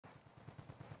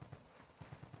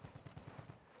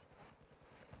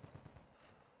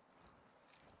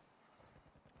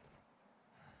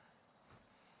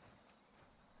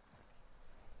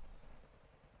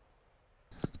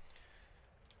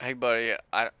Hey, buddy,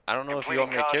 I don't know if you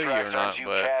want me to kill you or not, you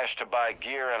but cash to buy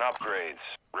gear and upgrades.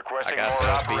 Requesting I got more the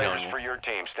beat on operators you. for your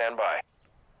team. Stand by.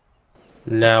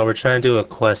 No, we're trying to do a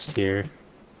quest here.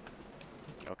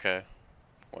 Okay.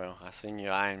 Well, I seen you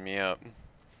eyeing me up.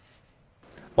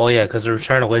 Oh yeah, because we're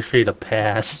trying to wait for you to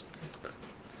pass.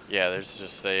 Yeah, there's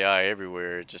just AI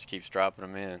everywhere. It just keeps dropping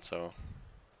them in, so.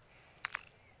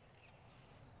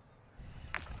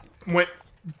 Went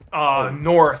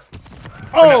north.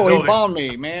 Oh, he bombed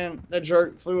me, man. That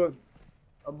jerk flew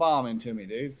a bomb into me,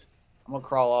 dudes. I'm gonna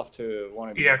crawl off to one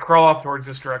of you. Yeah, crawl off towards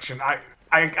this direction. I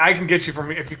can get you from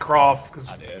if you crawl off. Cause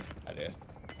I did.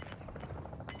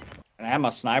 And I had my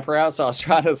sniper out, so I was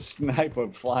trying to snipe a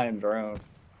flying drone.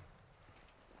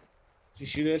 Is he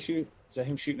shooting at you? Is that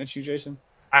him shooting at you, Jason?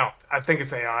 I think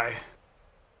it's AI.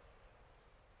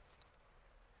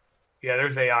 Yeah,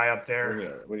 there's AI up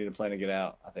there. We need a plan to get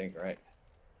out, I think, right?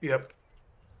 Yep.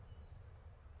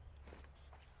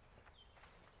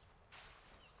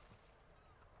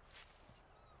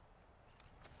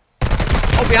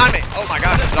 Oh, behind me! Oh my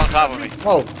gosh, he's on top of me.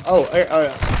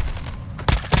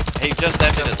 He just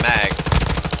emptied his mag.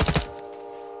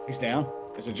 He's down.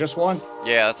 Is it just one?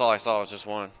 Yeah, that's all I saw was just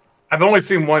one. I've only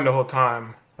seen one the whole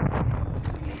time.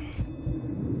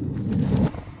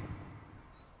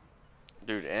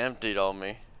 Dude emptied on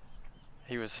me.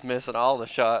 He was missing all the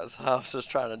shots. I was just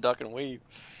trying to duck and weave.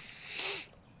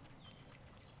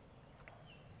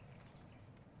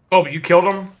 Oh, but you killed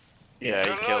him? Yeah,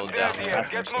 he killed down there.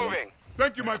 Get moving.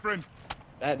 Thank you, my friend.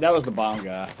 That was the bomb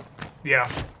guy. Yeah.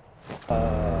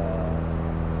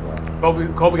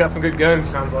 Colby got some good guns,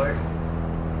 sounds like.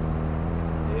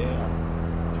 Yeah.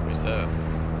 That's what he said.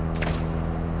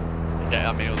 Yeah,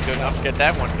 I mean, it was good enough to get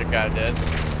that one guy dead.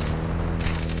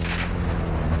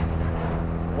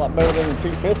 A lot better than the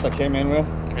 2 fists I came in with.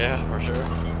 Yeah, for sure.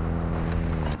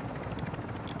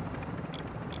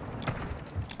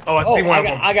 Oh, I see one of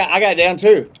them. I got down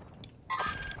too.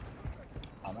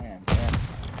 Oh man.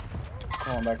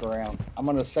 Going back around. I'm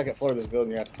on the 2nd floor of this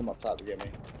building. You have to come up top to get me.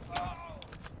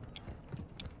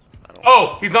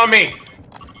 Oh, he's on me.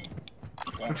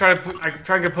 I'm trying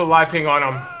to put a live ping on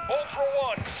him.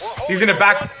 He's in the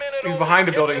back. He's behind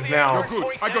the buildings now. You're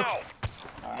good. I got you.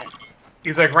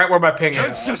 He's like right where my ping is.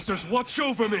 Ancestors, watch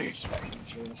over me.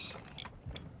 Let's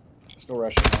go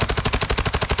rush him.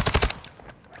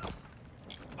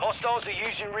 Hostiles are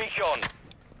using recon.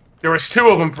 There was 2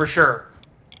 of them for sure.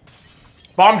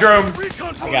 Bomb drone. I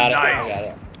got it. Nice. I got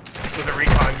it. With a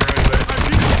recon drone.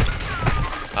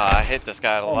 I hit this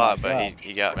guy a lot, but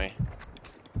he got me.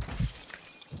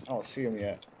 I don't see him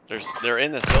yet. They're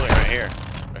in this building right here.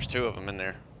 There's 2 of them in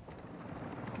there.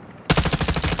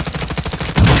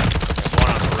 There's one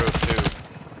on the roof too.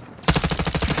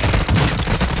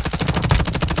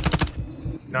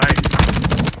 Nice.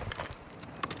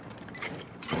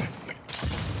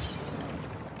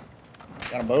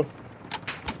 Got them both.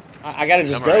 I gotta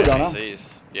just go, don't I?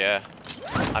 Yeah.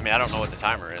 I mean, I don't know what the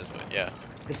timer is, but yeah.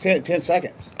 It's 10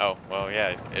 seconds. Oh, well,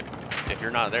 yeah. If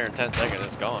you're not there in 10 seconds,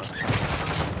 it's gone.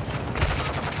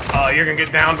 Oh, you're gonna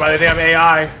get downed by the damn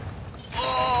AI.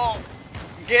 Oh!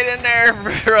 Get in there,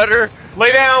 Rudder!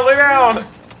 Lay down, lay down!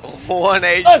 1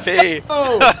 HP!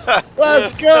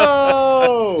 Let's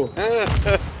go!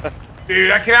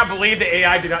 Dude, I cannot believe the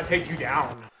AI did not take you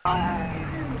down.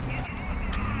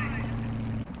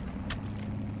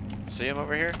 See him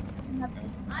over here?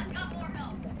 I've got more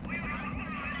help.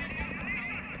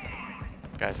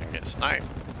 Guys can get sniped.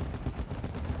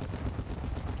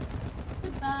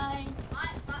 Goodbye.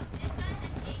 This guy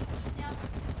has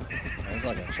 18,000. It's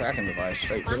like a tracking device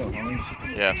straight to him,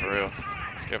 homies. Yeah, for real.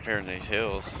 Let's get up here in these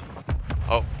hills.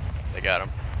 Oh, they got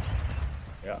him.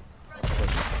 Yeah.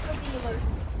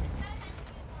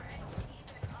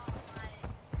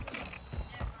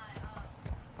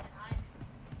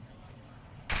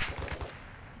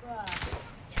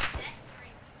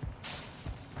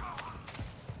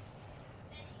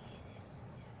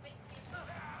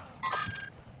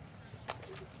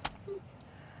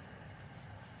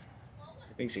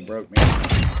 He thinks he broke me.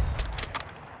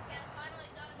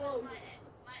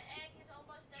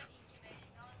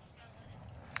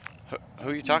 Who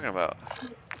are you talking about?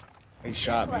 He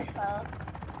shot me.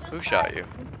 Who shot you?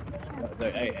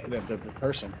 The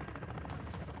person.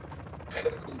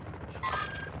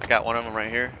 I got one of them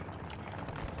right here.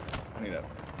 I need a.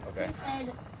 Okay. He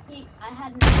said I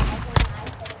had an apple and I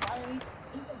said, why are you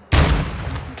open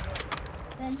it?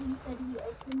 Then he said he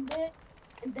opened it,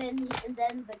 and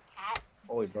then the cat.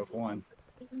 Holy, broke one.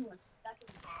 Was stuck in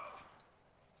the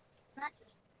not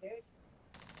just weird.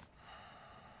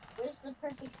 Where's the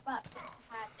perfect spot for the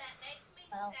cat? That makes me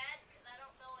sad because I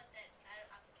don't know what that.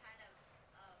 I'm kind of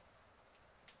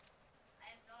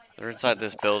They're inside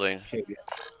this building. Shit, yeah.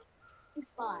 Big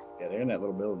spot. Yeah, they're in that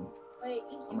little building. Wait,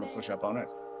 I'm gonna push up on it,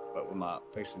 but with my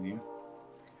facing you.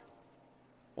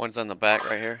 One's on the back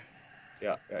right here.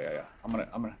 Yeah. I'm gonna.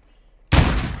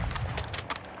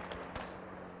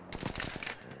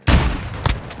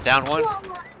 Down one.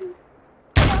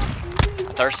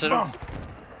 I thirsted him.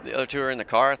 The other two are in the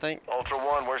car, I think. Ultra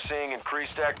One, we're seeing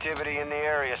increased activity in the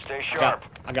area. Stay sharp.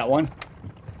 I got one.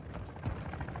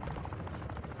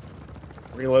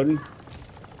 Reloading.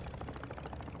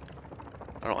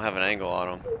 I don't have an angle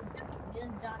on him.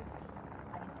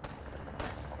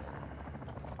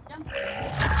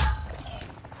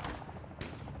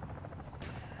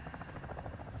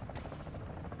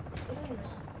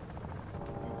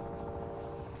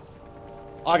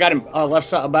 Oh, I got him left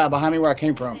side behind me where I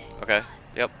came from. Okay.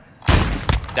 Yep.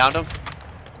 Downed him.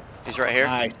 He's right here.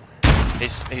 Nice.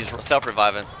 He's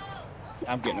self-reviving.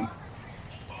 I'm getting him.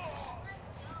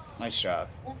 Nice shot.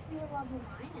 Let's see what level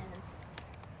mine is.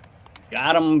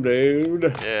 Got him, dude.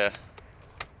 Yeah.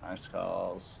 Nice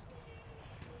calls.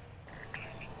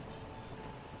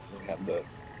 We have the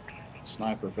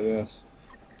sniper for this.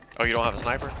 Oh, you don't have a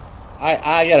sniper?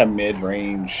 I got a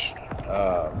mid-range,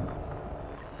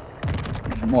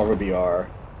 more of a BR.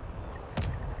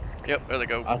 Yep, there they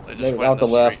go. They They went out the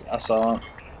up left. street. I saw him.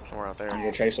 Somewhere out I'm there.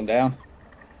 gonna chase him down.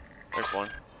 There's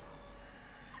one.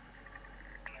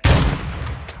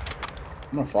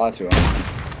 I'm gonna fly to him.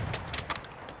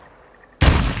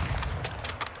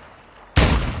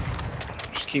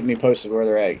 Just keep me posted where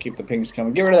they're at. Keep the pings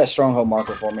coming. Get rid of that stronghold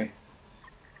marker for me.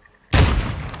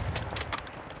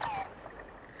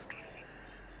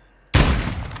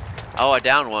 Oh, I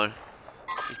downed one.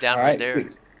 He's down All right right, there.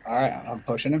 all right. I'm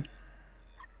pushing him.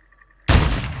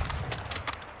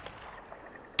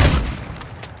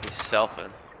 He's selfing.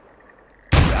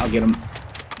 I'll get him.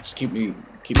 Just keep me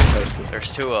posted.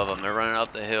 There's two of them. They're running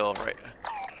up the hill right.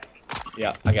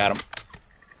 Yeah, I got him.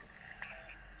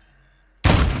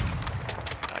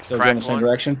 I Still going the cracked same one.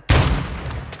 direction.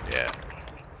 Yeah.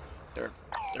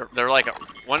 They're like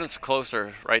one is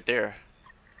closer right there.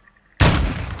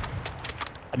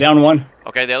 I downed one.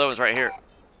 Okay, the other one's right here.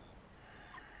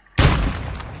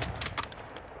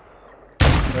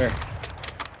 Where?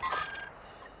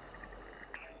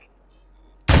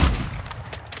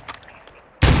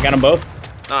 Got them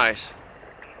both. Nice.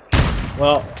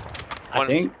 Well, I One-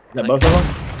 think is that both of them.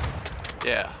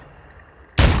 Yeah.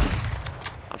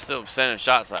 I'm still sending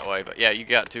shots that way, but yeah, you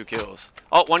got 2 kills.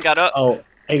 Oh, one got up. Oh,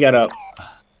 he got up.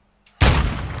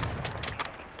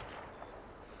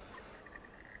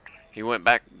 He went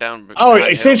back down. Oh, behind he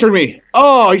hill. censored me.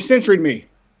 Oh, he censored me.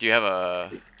 Do you have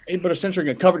a? He put a sentry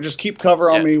gun. Cover. Just keep cover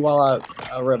on Yeah. me while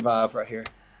I revive right here.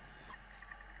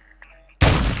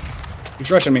 He's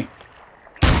rushing me.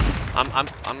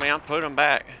 I'm putting him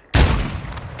back.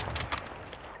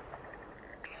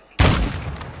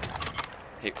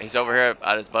 He's over here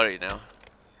at his buddy now.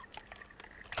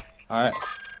 All right.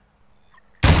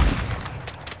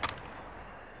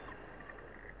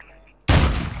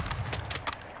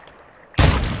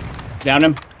 Down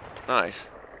him. Nice.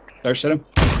 Thirsted him.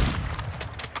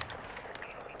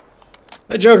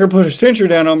 That Joker put a sentry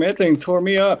down on me. That thing tore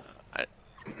me up.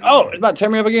 Oh, it's about to tear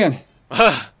me up again.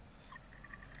 That's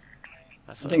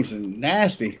That thing's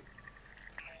nasty.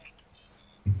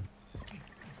 I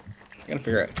gotta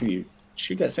figure out. Can you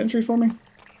shoot that sentry for me?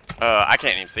 I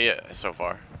can't even see it so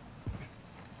far.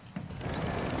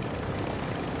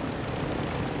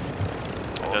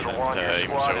 It Ultra One, your doesn't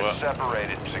even squad show is up.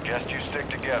 separated. Suggest you stick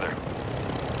together.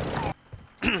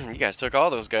 You guys took all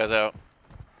those guys out.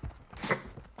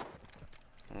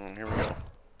 Here we go.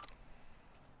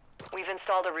 We've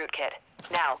installed a root kit.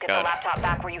 Now, get Got the it. laptop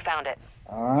back where you found it.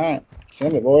 All right,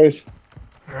 send it, boys.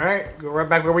 Alright, go right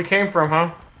back where we came from,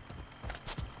 huh?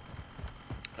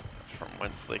 From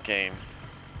whence they came.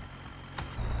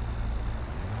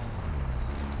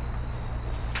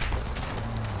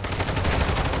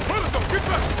 Molotov, get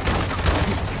back!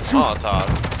 Molotov.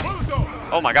 Molotov!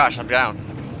 Oh my gosh, I'm down.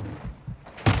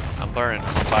 I'm burning. I'm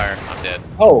on fire. I'm dead.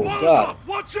 Oh Molotov! God.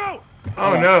 Watch out!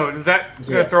 Oh no, does that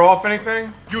Yeah. gonna throw off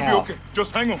anything? You'll Ow. be okay.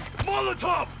 Just hang on.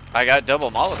 Molotov! I got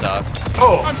double Molotov.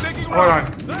 Oh, I'm taking hold on.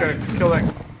 rounds. Gotta kill that.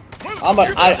 I'm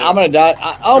gonna die.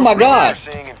 Oh my God.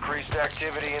 We're seeing increased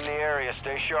activity in the area.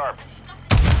 Stay sharp.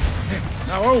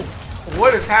 Now, oh!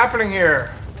 What is happening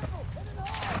here?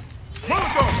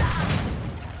 Molotov!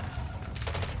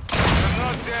 They're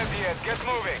not dead yet. Get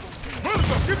moving.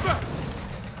 Molotov, get back!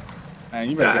 Man,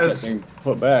 you better That get that is- thing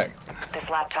put back. This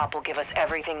laptop will give us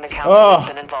everything the council Oh. has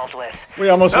been involved with. We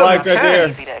almost That was wiped right there.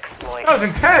 intense. Easy to exploit. That was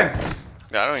intense.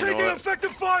 I don't even Taking know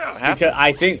effective fire. what happened. Because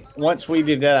I think once we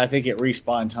did that, I think it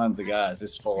respawned tons of guys.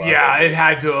 It's full. Yeah, it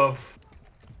had to have.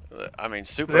 I mean,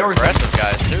 super There was aggressive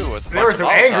guys too. With a There were bunch some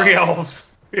of angry Molotovs. elves.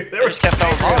 They just kept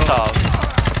throwing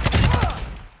Molotovs.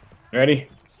 Ready?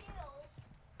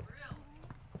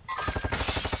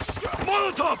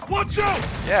 Molotov, watch out!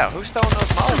 Yeah, who's throwing those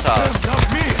Molotovs?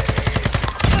 Not me.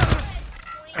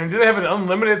 And do they have an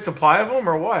unlimited supply of them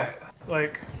or what?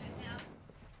 Like,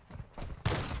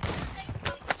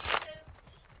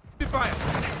 Fire.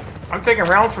 I'm taking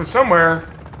rounds from somewhere.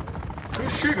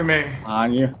 Who's shooting me?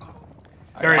 On you.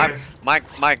 There he My, is.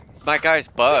 my guy's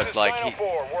bugged. Like he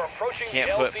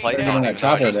can't put plates on him, so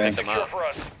I just picked him up.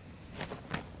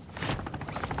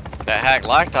 That hack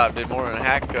laptop did more than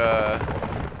hack.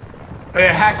 They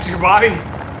hacked your body.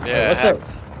 Yeah. What's hack, that?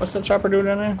 What's the chopper doing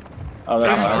down there? Oh,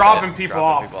 that's Just not. dropping people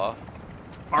off.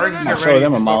 Ours is I'll show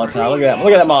them a Molotov. Look at that!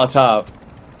 Look at that Molotov.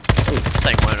 This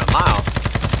thing went a mile.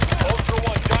 Ultra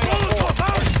One, Dino 4,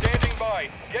 are standing by.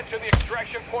 Get to the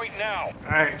extraction point now.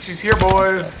 Alright, she's here,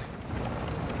 boys.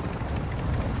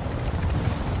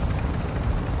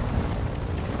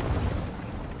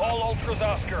 All Ultras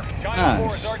Oscar. Dino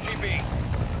Nice. 4 is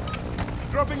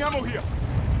RGB. Dropping ammo here.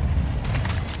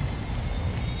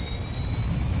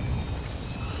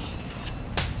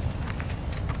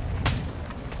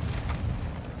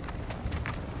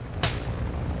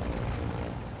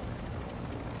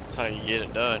 That's how you get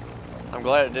it done. I'm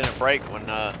glad it didn't break when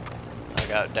I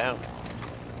got it down.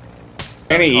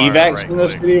 Any Alright, evacs in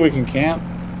this quick. city we can camp?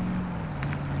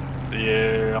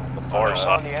 Yeah, on the far The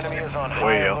side. enemy is on high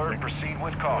Way out alert. there. Proceed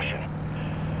with caution.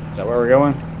 Is that where we're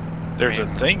going? There's a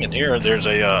thing in here. There's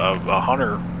a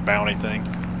hunter bounty thing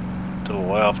to the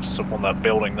left. It's up on that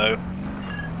building though.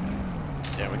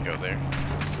 Yeah, we can go there.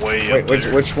 Way Wait, up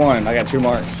there. which one? I got 2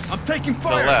 marks. I'm taking To the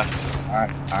fire. left. All right,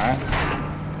 all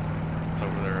right. It's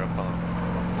over there up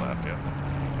on the left,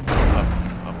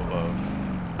 yeah. Up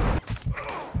above.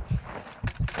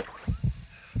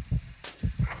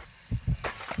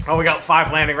 Oh, we got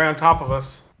 5 landing right on top of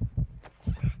us.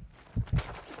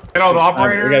 And all the 6 sniper-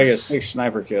 operators. We gotta get 6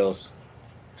 sniper kills.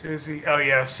 Oh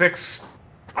yeah, 6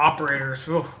 operators.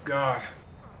 Oh god.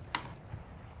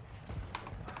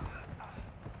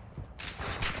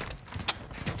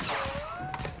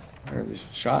 Where are these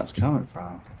shots coming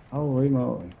from? Holy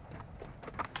moly.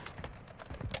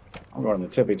 I'm going to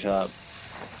the tippy top.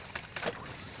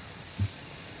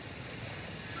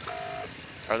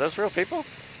 Are those real people?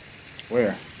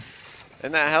 Where?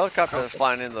 In that helicopter that's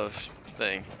flying in those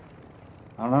thing.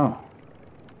 I don't know.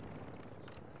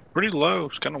 Pretty low.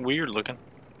 It's kind of weird looking.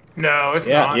 No, it's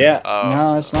Yeah, not. yeah. Oh.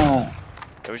 No, it's not.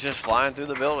 It was just flying through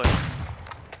the building.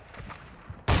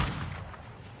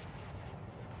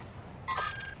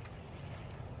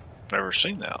 Never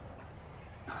seen that.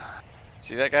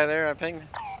 See that guy there I pinged?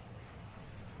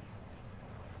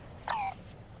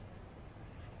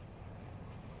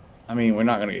 I mean, we're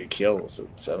not gonna get kills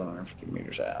at 750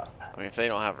 meters out. I mean, if they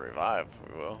don't have a revive,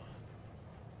 we will.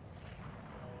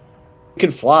 We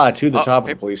can fly to the Oh, top of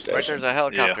the people- police Right, station. there's a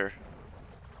helicopter.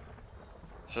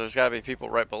 So there's gotta be people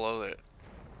right below it.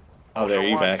 Oh, they're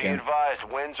Ultra One, be evacing. advised,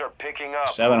 winds are picking up.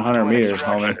 700 Move to an meters,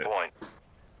 extraction homie. point.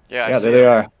 Yeah, I Yeah, see there they it.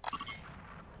 are.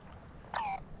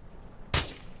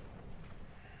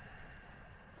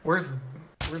 Where's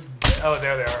oh,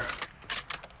 there they are.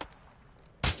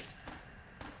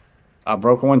 I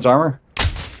broke one's armor.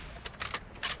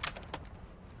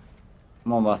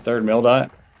 I'm on my 3rd mil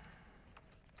dot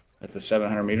at the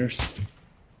 700 meters.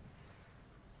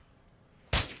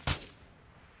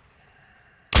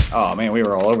 Oh man, we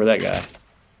were all over that guy.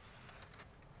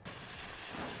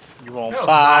 You on No,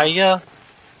 fire? Yeah,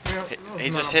 He, that was he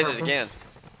not just on hit it purpose. again.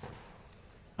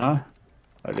 Huh?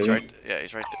 Oh, did He's he? right. Yeah,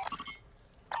 he's right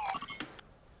there.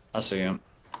 I see him.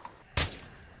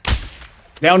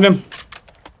 Downed him.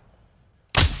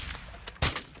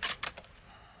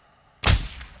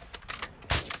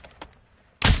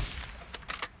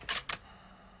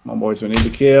 Come on, boys, we need to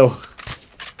kill.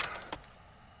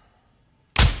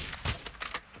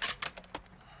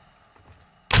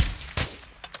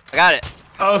 I got it.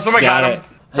 Oh, somebody got him.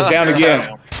 He's down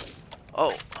again.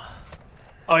 Oh,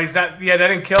 Oh, he's that. Yeah, that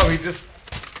didn't kill him. He just.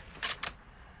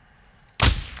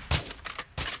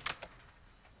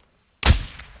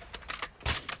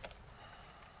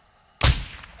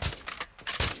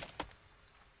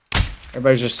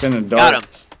 Everybody's just sending Got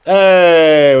darts.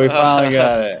 Hey, we finally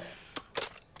got it.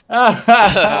 That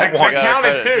I got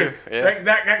counted credit, too. too. Yeah.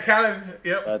 That got counted.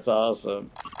 Yep. That's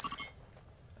awesome.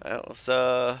 that was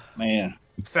Man,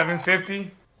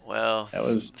 750, well, that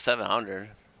was. 700.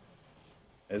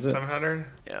 Is it? 700.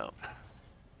 Yeah.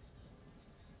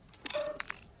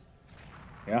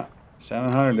 Yeah,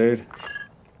 700, dude.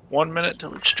 1 minute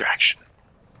till extraction.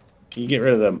 Can you get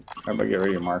rid of them? Everybody get rid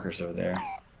of your markers over there.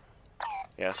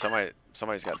 Yeah,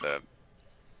 somebody's got the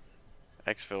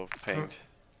exfil pinged.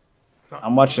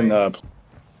 I'm watching the.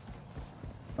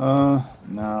 No,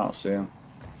 I don't see them.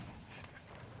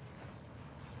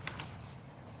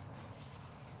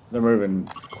 They're moving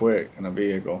quick in a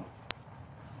vehicle.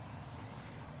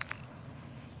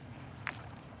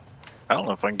 I don't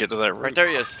know if I can get to that roof. Right there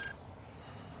he is.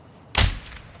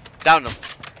 Down him.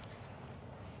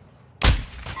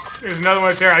 There's another one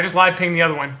right there. I just live pinged the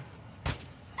other one.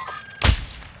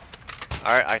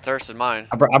 Alright, I thirsted mine.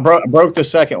 I broke the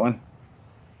second one.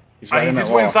 He's right He in that just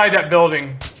wall. went inside that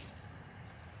building.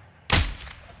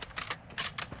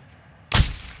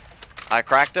 I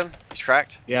cracked him. He's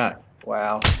cracked. Yeah.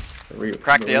 Wow.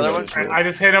 Cracked the other one? I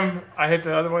just hit him. I hit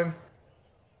the other one.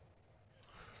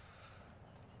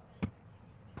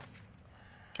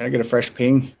 Can I get a fresh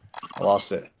ping? I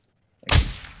lost it.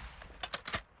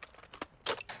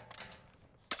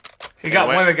 He got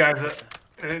one of the guys that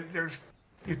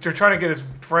they're trying to get his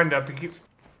friend up. He keeps.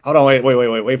 Hold on, wait.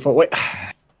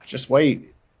 Just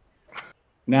wait.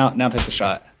 Now take the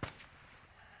shot.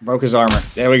 Broke his armor.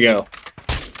 There we go.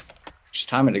 Just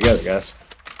time it together, guys.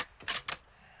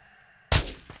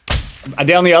 I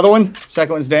down the other one.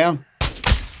 Second one's down.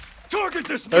 Target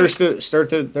this.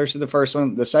 Thirsted the first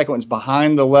one. The second one's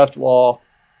behind the left wall.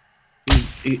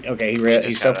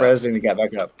 He's self-res and he got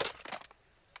back up.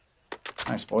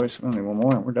 Nice, boys. We only need one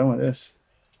more. We're done with this.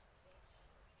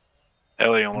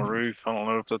 Ellie on the roof. I don't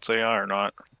know if that's AI or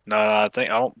not. No, I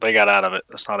don't. They got out of it.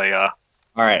 That's not AI. All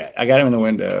right, I got him in the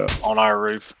window. On our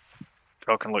roof.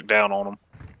 Y'all can look down on them.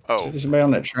 Oh. So there's somebody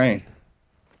on that train.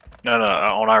 No,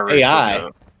 on our roof. AI.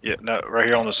 Yeah, no, right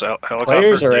here on this helicopter.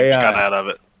 Players or they AI? Got out of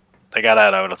it. They got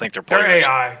out of it. I think they're players.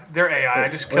 They're AI. They're AI. I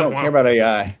just We killed don't one. care about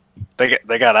AI. They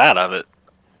got out of it.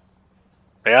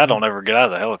 AI don't ever get out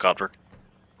of the helicopter.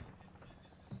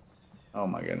 Oh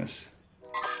my goodness.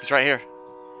 He's right here.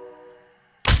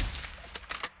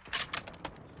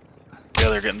 Yeah,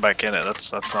 they're getting back in it.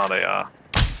 That's not AI.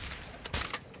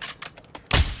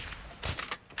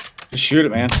 Just shoot it,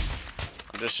 man.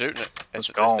 I'm just shooting it. It's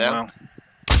It's gone down.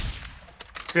 now.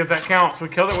 See if that counts. We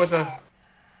killed it with a.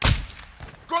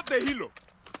 Got the helo.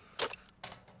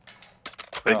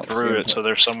 They Oh, threw see it, so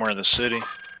they're somewhere in the city.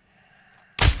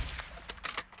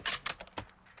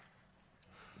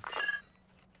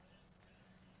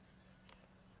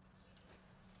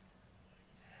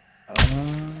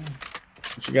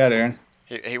 What you got, Aaron?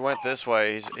 He went this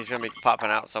way. He's gonna be popping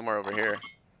out somewhere over here.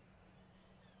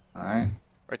 All right.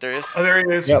 Right there he is. Oh, there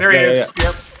he is. Yep, there he yeah, is.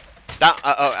 Yep. Down.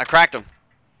 Oh, I cracked him.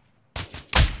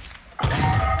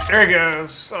 There he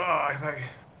goes. Oh, I think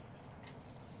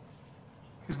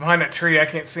he's behind that tree. I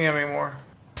can't see him anymore.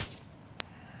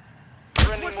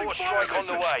 Friendly more strike on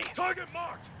the way. Target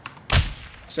marked.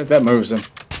 See if that moves him.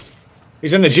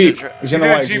 He's in the Jeep. He's in the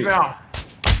white Jeep. now.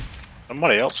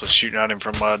 Somebody else was shooting at him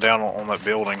from down on that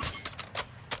building.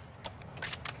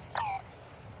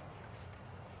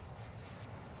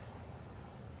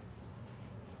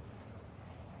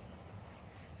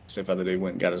 See if other dude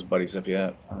went and got his buddies up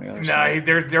yet. On the other Nah, side.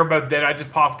 they're both dead. I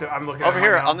just popped it. I'm looking Over at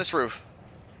here him on this roof.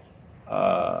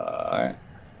 All right.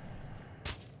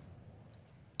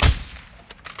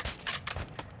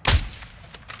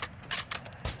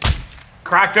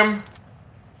 Cracked him.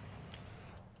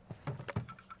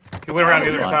 He went around the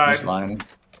other side. He's lying.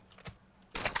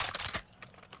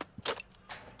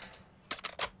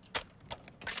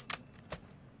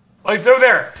 Oh, he's over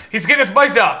there. He's getting his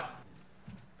buddies up.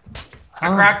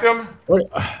 I cracked him. Wait,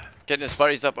 Getting his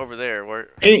buddies up over there. Where?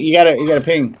 hey, you gotta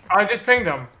ping. I just pinged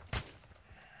him.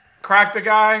 Cracked the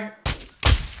guy.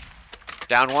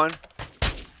 Down one.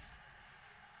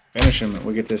 Finish him.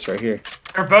 We get this right here.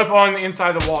 They're both on the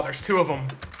inside of the wall. There's two of them.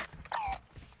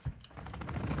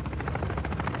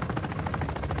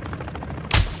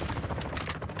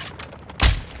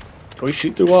 Can we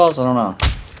shoot through walls? I don't know.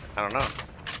 I don't know.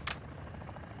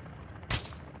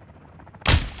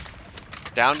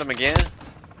 Downed him again.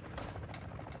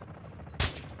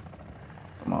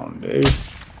 Come on, dude.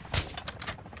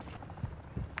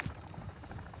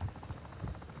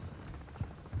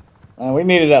 We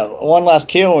needed one last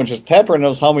kill and just peppering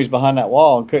those homies behind that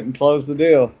wall and couldn't close the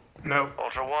deal. Nope.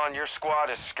 Ultra One, your squad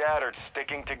is scattered.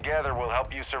 Sticking together will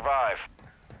help you survive.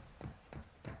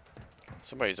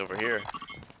 Somebody's over here.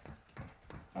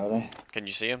 Are they? Can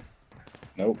you see him?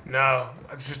 Nope. No,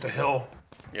 it's just a hill.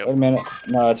 Yep. Wait a minute.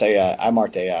 No, it's AI. I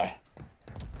marked AI.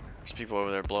 There's people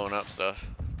over there blowing up stuff.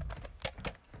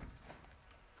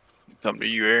 Come to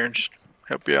you, Aaron.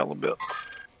 Help you out a little bit.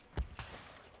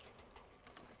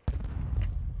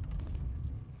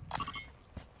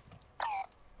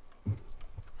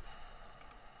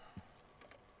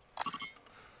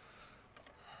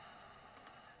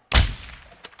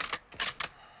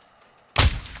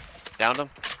 Downed him.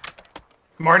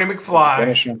 Marty McFly.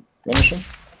 Finish him. Finish him.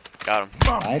 Got him.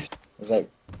 Nice. Was that?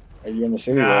 Are you in the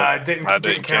city? Nah, yet? it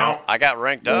didn't count. I got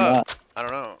ranked You're up. not. I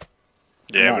don't know.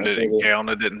 Yeah, Not but it city. didn't count.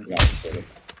 It didn't You're not in the city.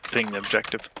 ping the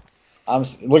objective.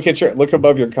 Look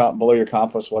above your below your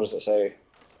compass. What does it say?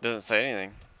 Doesn't say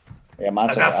anything. Yeah, mine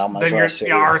says Then Almanzar City.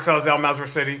 yeah, ours says El Mazra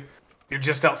City. You're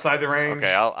just outside the range.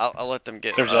 Okay, I'll let them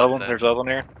get. There's up other one. then. There's other one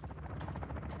here.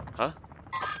 Huh?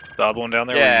 The other one down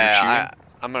there. where Yeah, you're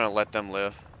I'm gonna let them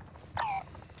live.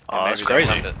 Oh, that's they'll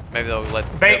crazy. come to- maybe they'll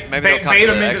let. Bait maybe they'll come them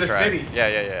to the into the extract. city.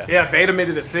 Yeah. Yeah, bait them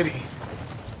into the city.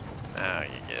 Oh, you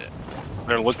get it.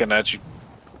 They're looking at you.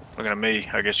 Looking at me.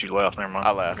 I guess you left. Never mind.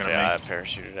 I left. Looking at Yeah, I me.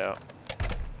 parachuted out.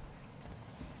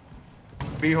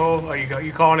 B-hole. Oh,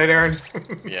 you calling it, Aaron?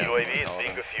 Yeah. UAV is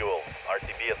being fuel.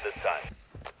 RTB at this time.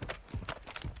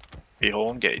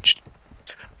 B-hole engaged.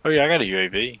 Oh yeah, I got a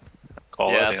UAV.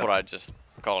 Call Yeah, that that's in. what I just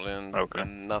called in, Okay.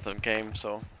 and nothing came,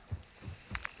 so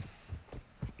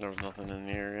there was nothing in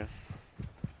the area.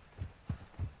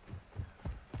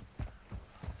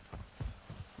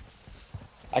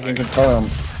 I can confirm.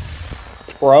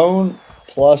 Prone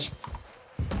plus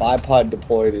bipod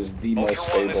deployed is the most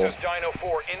Ultra One, stable. this is Dino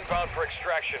 4 inbound for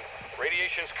extraction.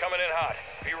 Radiation's coming in hot.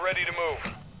 Be ready to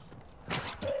move.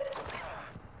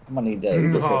 I'm gonna need that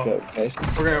Uber No. pickup, case.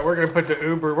 We're gonna put the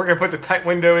Uber. We're gonna put the tight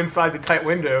window inside the tight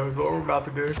window. Is what we're about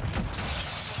to do.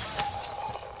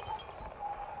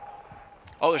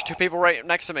 Oh, there's two people right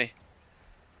next to me.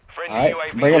 Friendly All right,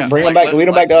 UAV. bring them, Yeah, bring them like, back. Lead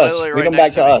them back to us. literally Lead right them back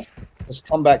next to to me. us. Just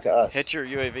come back to us. Hit your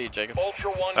UAV, Jacob.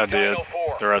 Ultra One, I did. Dino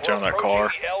 4. They're right there on that We're approaching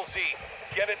car. the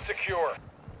LZ. Get it secure.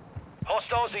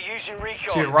 Hostiles are using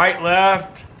recon. To your right,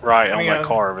 left. Right I on mean, that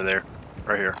car over there.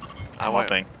 Right here. I On my went.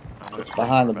 thing. It's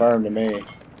behind the berm to me.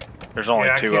 There's only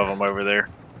Yeah, I two can't- of them over there.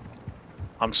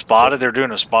 I'm spotted. They're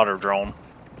doing a spotter drone.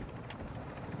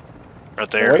 Right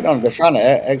They're there. waiting on. They're trying to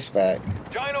exvac.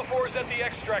 Dino 4 is at the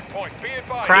extract point. Be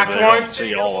advised. Cracked They one. don't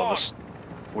see all of us.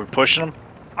 We're pushing them.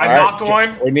 I All right, knocked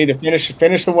one. We need to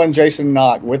finish the one Jason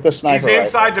knocked with the sniper He's rifle.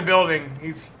 inside the building.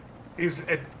 He's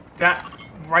at that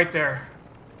right there.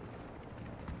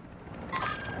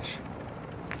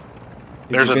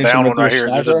 Did There's you a finish him down with one your right here.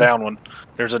 There's a sniper? down one.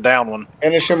 There's a down one.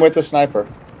 Finish him with the sniper.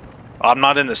 I'm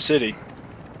not in the city.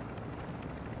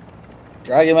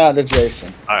 Drag him out to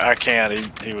Jason. I can't.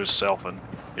 He was selfing.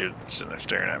 He was sitting there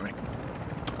staring at me.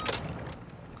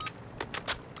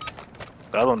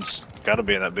 The other one's got to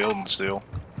be in that building still.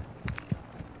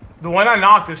 The one I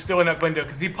knocked is still in that window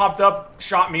because he popped up,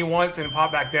 shot me once, and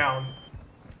popped back down.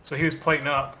 So he was plating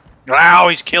up. Wow,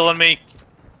 he's killing me.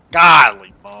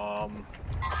 Godly mom.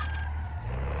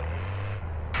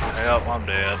 Help, I'm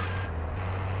dead.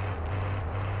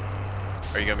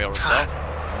 Are you gonna be able to sell?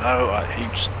 No, he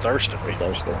just thirsted me.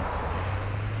 Thirsty.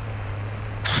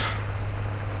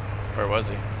 Where was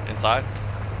he? Inside?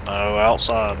 No,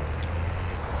 outside.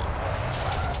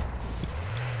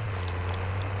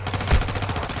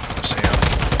 See him.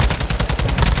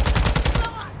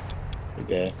 He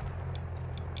dead.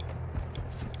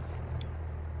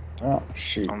 Oh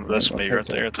shoot! That's I'll me take right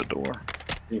that there at the door.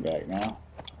 Be back now.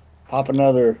 Pop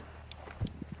another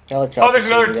helicopter. Oh, there's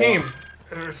another safety team.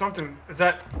 Or something. Is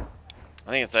that I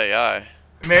think it's AI.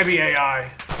 maybe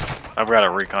AI? I've got a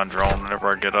recon drone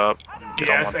whenever I get up. Get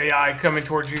Yeah, on it's one. AI coming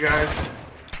towards you guys.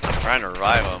 I'm trying to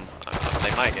revive them.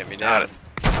 They might get me Got down.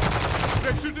 it.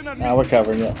 They're shooting at me. Now we're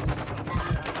covering it.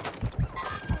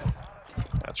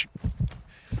 Got you.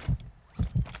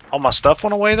 All my stuff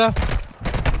went away though?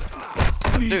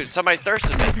 Dude, somebody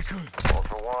thirsted me.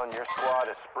 Ultra One, your squad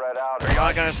is spread out. Are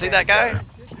y'all gonna see that guy?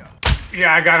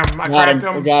 Yeah, I got him. I Got cracked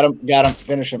him. We him. got him.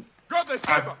 Finish him. Grab the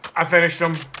sniper. I finished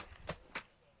him.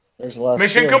 There's less.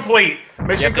 Mission kill. complete. You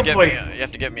Mission have to complete. get me. You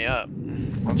have to get me up.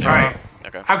 All right.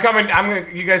 Okay. I'm coming. I'm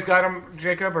gonna. You guys got him,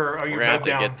 Jacob, or are you We're gonna have both to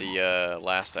down? get the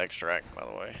last extract, by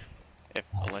the way.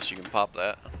 Unless you can pop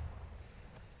that.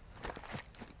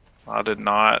 I did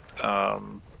not.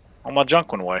 On my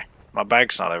junk went away. My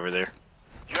bag's not over there.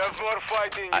 You have more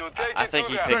fighting. You take I it think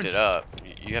to he them. picked it up.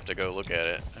 You have to go look at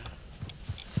it.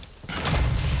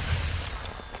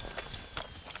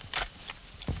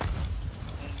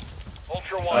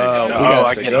 Ultra One, We Oh, got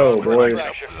I to get go, it.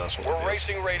 boys. That's what we're it is.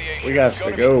 racing radiation. We got It's to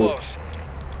gonna be go. close.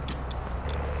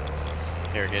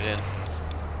 Here, get in.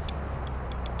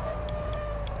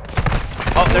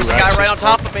 Oh, there's a guy right on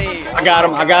top of me. I got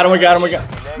him.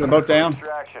 They're both down.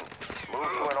 Extraction. Move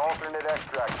to an alternate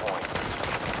extract point.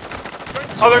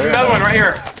 Oh, there's another one right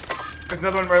here. There's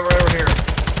another one right over here.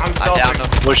 I'm I downed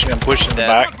stealthing. him. I'm pushing the Dead.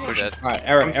 back. Dead. All right,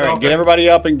 Eric. I'm Eric, self- get everybody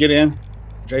up and get in.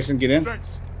 Jason, get in. Thanks.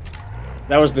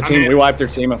 That was the I'm team. in. We wiped their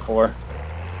team of 4.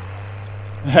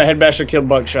 Headbasher killed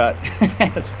Buckshot.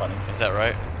 That's funny. Is that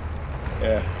right?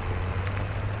 Yeah.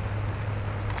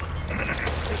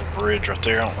 There's a bridge right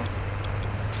there.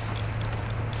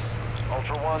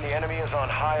 Ultra One, the enemy is on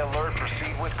high alert.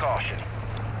 Proceed with caution.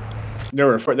 There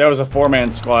was a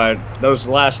 4-man squad. Those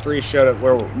last 3 showed up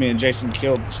where me and Jason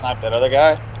sniped that other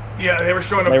guy. Yeah, they were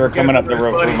showing up. They were coming up to against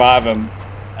everybody. revive him,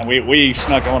 and we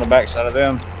snuck on the backside of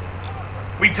them.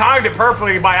 We timed it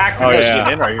perfectly by accident. Oh, Somebody's yeah.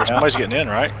 getting in right here. Somebody's getting in,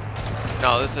 right?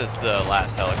 No, this is the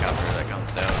last helicopter that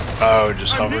comes down. Oh, it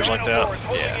just hovers like that.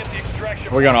 Yeah.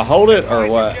 We're gonna hold it or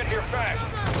what?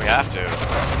 We have to.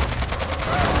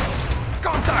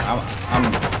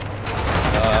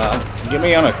 Get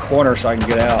me on a corner so I can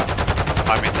get out.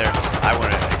 I mean, I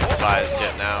wouldn't advise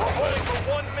getting out, but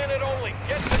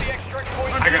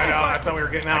I got out. I thought we were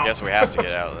getting out. I guess we have to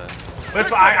get out then. That's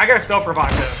why I gotta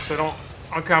self-revive this, so don't.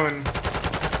 I'm coming.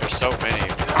 There's so many.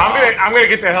 I'm gonna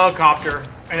get the helicopter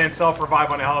and then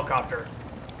self-revive on the helicopter.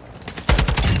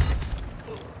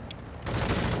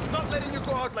 Not letting you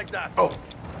go out like that. Oh,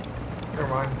 never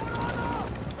mind.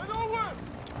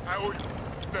 I owe you.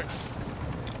 Thanks.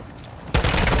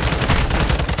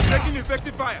 Taking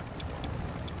effective fire.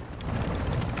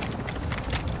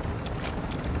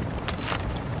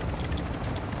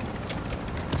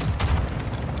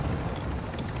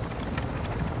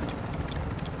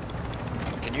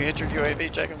 Can you hit your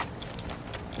UAV, Jacob?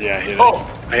 Yeah, I hit it. Oh.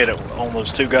 I hit it on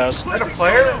those 2 guys. Is that a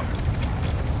player?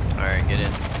 Alright, get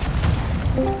in.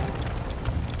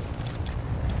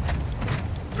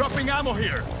 Dropping ammo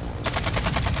here.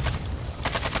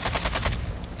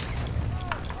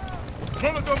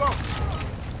 Molotov out.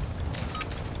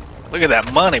 Look at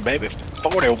that money, baby.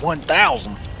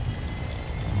 41,000.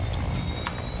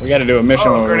 We got to do a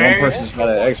mission where grenade. one person's got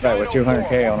an X-Vac with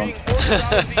 200K on them.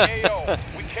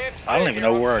 I don't even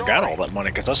know where I got all that money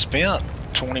because I spent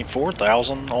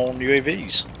 24,000 on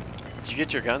UAVs. Did you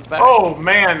get your guns back? Oh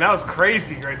man, that was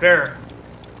crazy right there.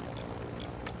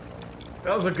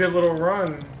 That was a good little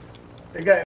run. They got